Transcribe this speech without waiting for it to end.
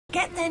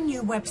Get their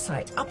new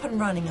website up and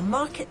running and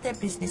market their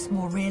business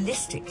more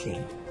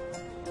realistically.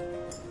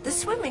 The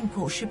swimming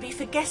pool should be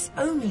for guests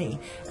only,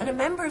 and a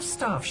member of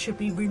staff should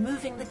be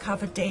removing the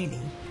cover daily.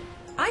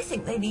 I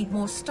think they need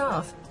more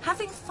staff.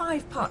 Having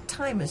 5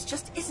 part-timers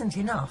just isn't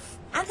enough.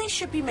 And they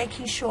should be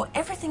making sure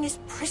everything is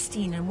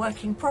pristine and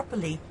working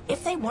properly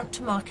if they want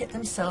to market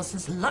themselves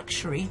as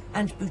luxury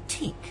and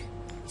boutique.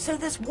 So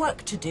there's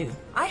work to do.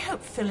 I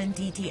hope Phil and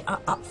Dee Dee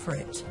are up for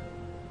it.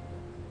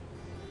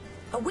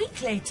 A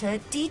week later,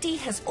 Dee Dee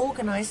has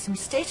organised some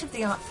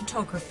state-of-the-art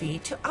photography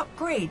to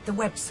upgrade the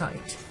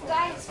website.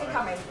 Thanks for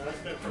coming.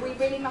 We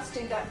really must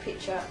do that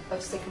picture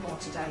of Sycamore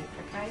today,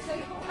 okay?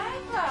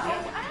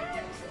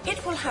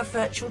 It will have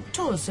virtual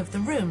tours of the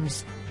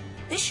rooms.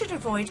 This should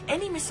avoid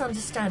any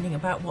misunderstanding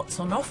about what's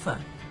on offer.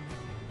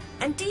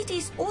 And Dee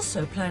Dee's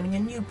also planning a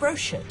new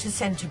brochure to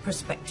send to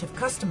prospective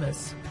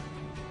customers.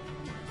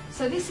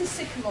 So this is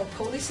Sycamore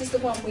Pool. This is the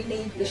one we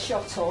need the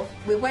shot of.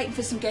 We're waiting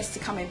for some guests to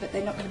come in, but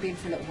they're not going to be in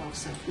for a little while,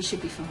 so we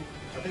should be fine.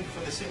 I think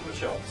for the single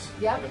shots,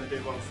 yeah, we're going to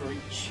do one for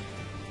each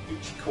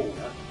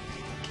corner.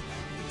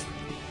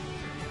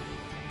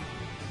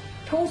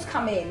 Paul's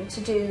come in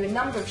to do a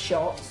number of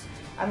shots,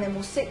 and then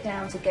we'll sit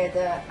down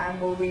together and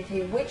we'll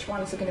review which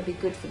ones are going to be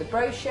good for the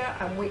brochure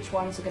and which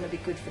ones are going to be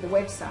good for the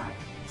website.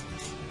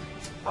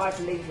 I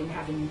believe in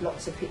having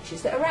lots of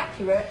pictures that are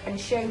accurate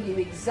and show you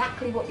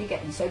exactly what you're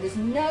getting. So there's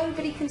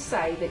nobody can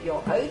say that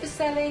you're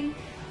overselling,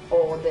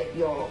 or that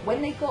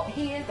when they got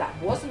here, that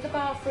wasn't the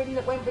bathroom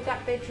that went with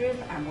that bedroom,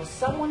 and was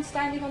someone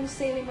standing on the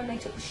ceiling when they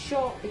took the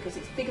shot because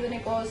it's bigger than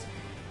it was.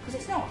 Because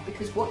it's not,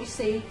 because what you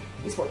see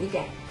is what you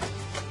get.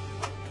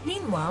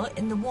 Meanwhile,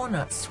 in the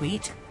Walnut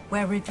Suite,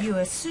 where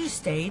reviewer Sue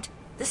stayed,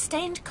 the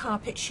stained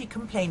carpet she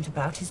complained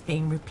about is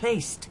being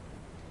replaced.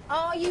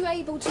 Are you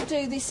able to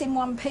do this in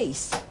one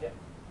piece? Yeah.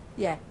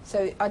 Yeah,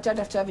 so I don't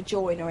have to have a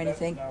join or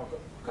anything. No,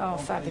 oh,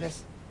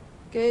 fabulous.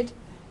 Good.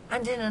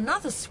 And in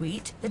another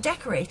suite, the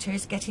decorator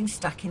is getting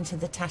stuck into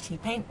the tatty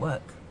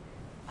paintwork.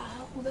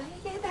 Oh,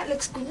 yeah, that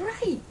looks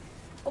great.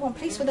 Oh, I'm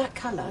pleased with that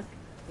colour.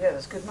 Yeah,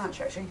 that's a good match,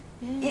 actually.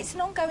 Yeah. It's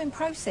an ongoing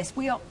process.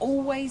 We are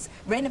always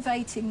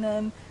renovating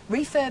them,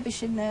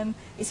 refurbishing them.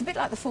 It's a bit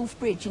like the Forth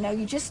Bridge, you know,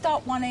 you just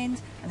start one end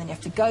and then you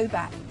have to go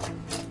back.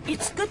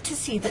 It's good to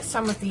see that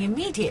some of the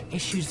immediate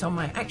issues on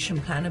my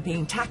action plan are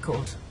being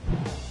tackled.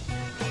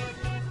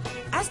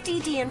 As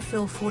Dee Dee and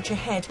Phil forge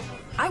ahead,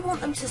 I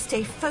want them to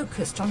stay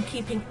focused on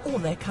keeping all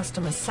their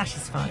customers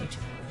satisfied.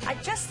 I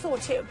just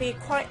thought it would be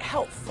quite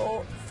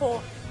helpful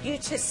for you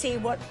to see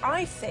what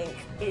I think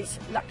is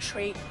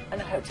luxury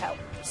and a hotel.